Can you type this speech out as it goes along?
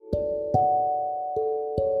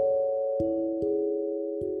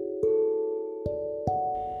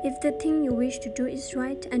If the thing you wish to do is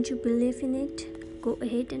right and you believe in it, go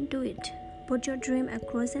ahead and do it. Put your dream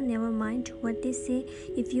across and never mind what they say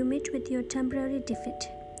if you meet with your temporary defeat.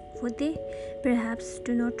 For they, perhaps,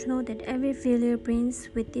 do not know that every failure brings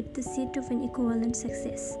with it the seed of an equivalent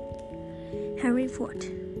success. Henry Ford,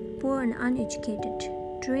 poor and uneducated,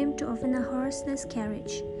 dreamed of a horseless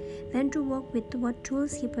carriage, went to work with what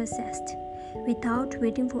tools he possessed, without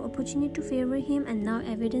waiting for opportunity to favor him, and now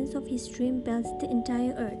evidence of his dream belts the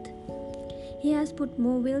entire earth. He has put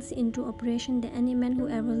more wheels into operation than any man who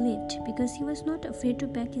ever lived, because he was not afraid to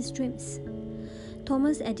back his dreams.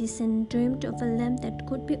 Thomas Edison dreamed of a lamp that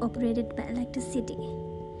could be operated by electricity,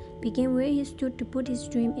 began where he stood to put his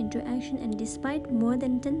dream into action, and despite more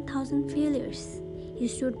than 10,000 failures, he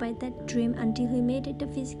stood by that dream until he made it a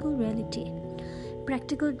physical reality.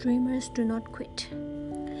 Practical dreamers do not quit.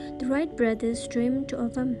 The Wright brothers dreamed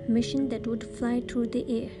of a machine that would fly through the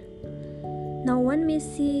air. Now one may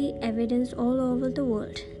see evidence all over the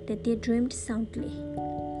world that they dreamed soundly.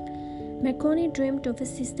 Marconi dreamed of a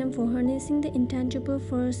system for harnessing the intangible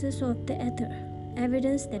forces of the ether,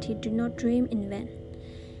 evidence that he did not dream in vain.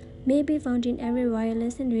 May be found in every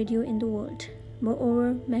wireless and radio in the world.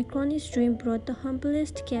 Moreover, Marconi's dream brought the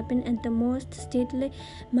humblest cabin and the most stately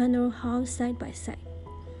manor house side by side.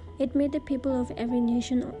 It made the people of every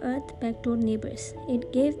nation on earth backdoor neighbors.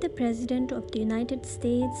 It gave the President of the United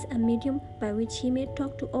States a medium by which he may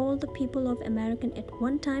talk to all the people of America at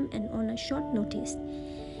one time and on a short notice.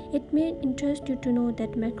 It may interest you to know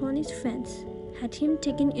that Marconi's friends had him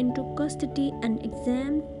taken into custody and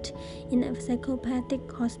examined in a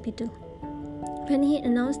psychopathic hospital. When he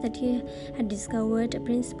announced that he had discovered a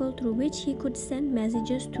principle through which he could send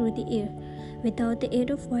messages through the air without the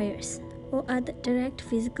aid of wires or other direct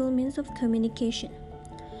physical means of communication.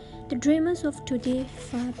 The dreamers of today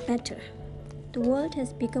far better. The world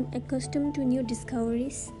has become accustomed to new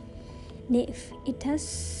discoveries. Nay, it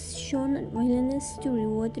has shown a willingness to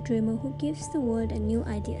reward the dreamer who gives the world a new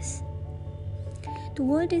ideas. The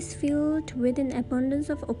world is filled with an abundance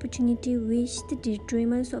of opportunity which the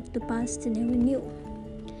dreamers of the past never knew.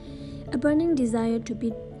 A burning desire to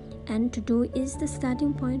be and to do is the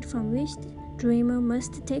starting point from which the dreamer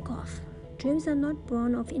must take off. Dreams are not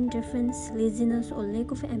born of indifference, laziness, or lack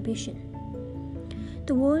of ambition.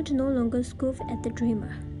 The world no longer scoffs at the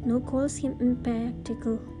dreamer, nor calls him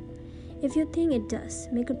impractical. If you think it does,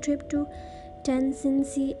 make a trip to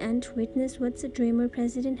Tennessee and witness what the dreamer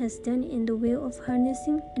president has done in the way of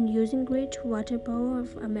harnessing and using great water power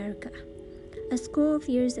of America. A score of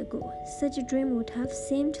years ago, such a dream would have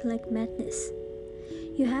seemed like madness.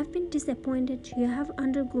 You have been disappointed, you have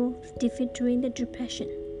undergone defeat during the Depression.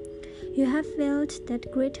 You have felt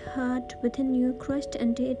that great heart within you crushed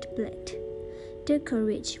until it bled. Take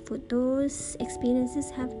courage, for those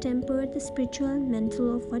experiences have tempered the spiritual and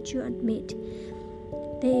mental of what you admit.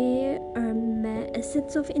 They are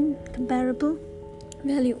assets of incomparable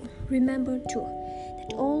value. Remember, too,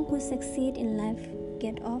 that all who succeed in life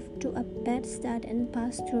get off to a bad start and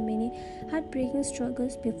pass through many heartbreaking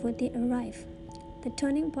struggles before they arrive. The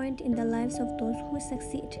turning point in the lives of those who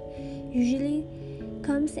succeed usually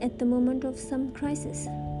comes at the moment of some crisis,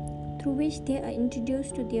 through which they are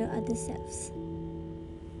introduced to their other selves.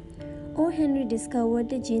 O. Henry discovered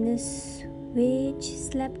the genius which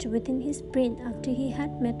slept within his brain after he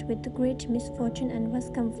had met with the great misfortune and was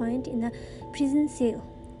confined in a prison cell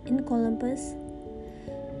in Columbus.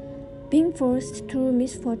 Being forced through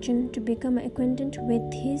misfortune to become acquainted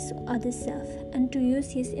with his other self and to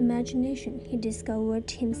use his imagination, he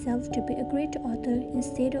discovered himself to be a great author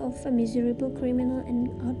instead of a miserable criminal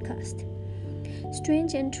and outcast.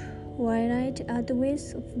 Strange and varied are the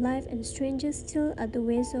ways of life, and stranger still are the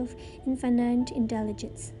ways of infinite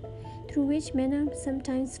intelligence, through which men are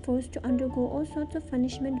sometimes forced to undergo all sorts of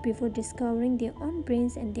punishment before discovering their own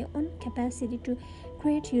brains and their own capacity to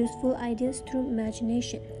create useful ideas through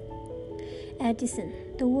imagination. Edison,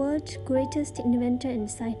 the world's greatest inventor and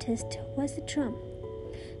scientist, was a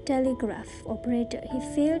telegraph operator. He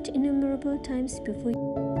failed innumerable times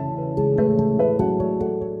before